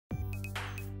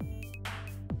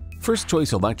First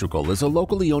Choice Electrical is a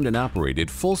locally owned and operated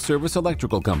full-service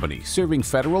electrical company serving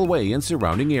Federal Way and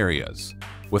surrounding areas.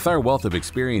 With our wealth of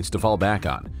experience to fall back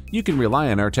on, you can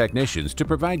rely on our technicians to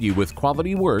provide you with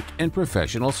quality work and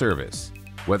professional service.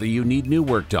 Whether you need new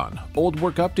work done, old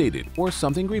work updated, or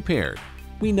something repaired,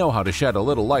 we know how to shed a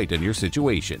little light on your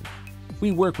situation. We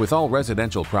work with all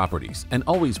residential properties and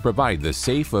always provide the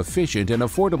safe, efficient, and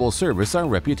affordable service our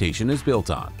reputation is built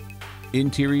on.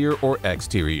 Interior or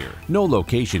exterior, no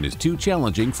location is too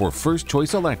challenging for First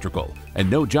Choice Electrical, and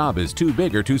no job is too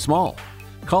big or too small.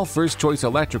 Call First Choice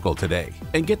Electrical today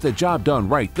and get the job done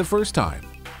right the first time.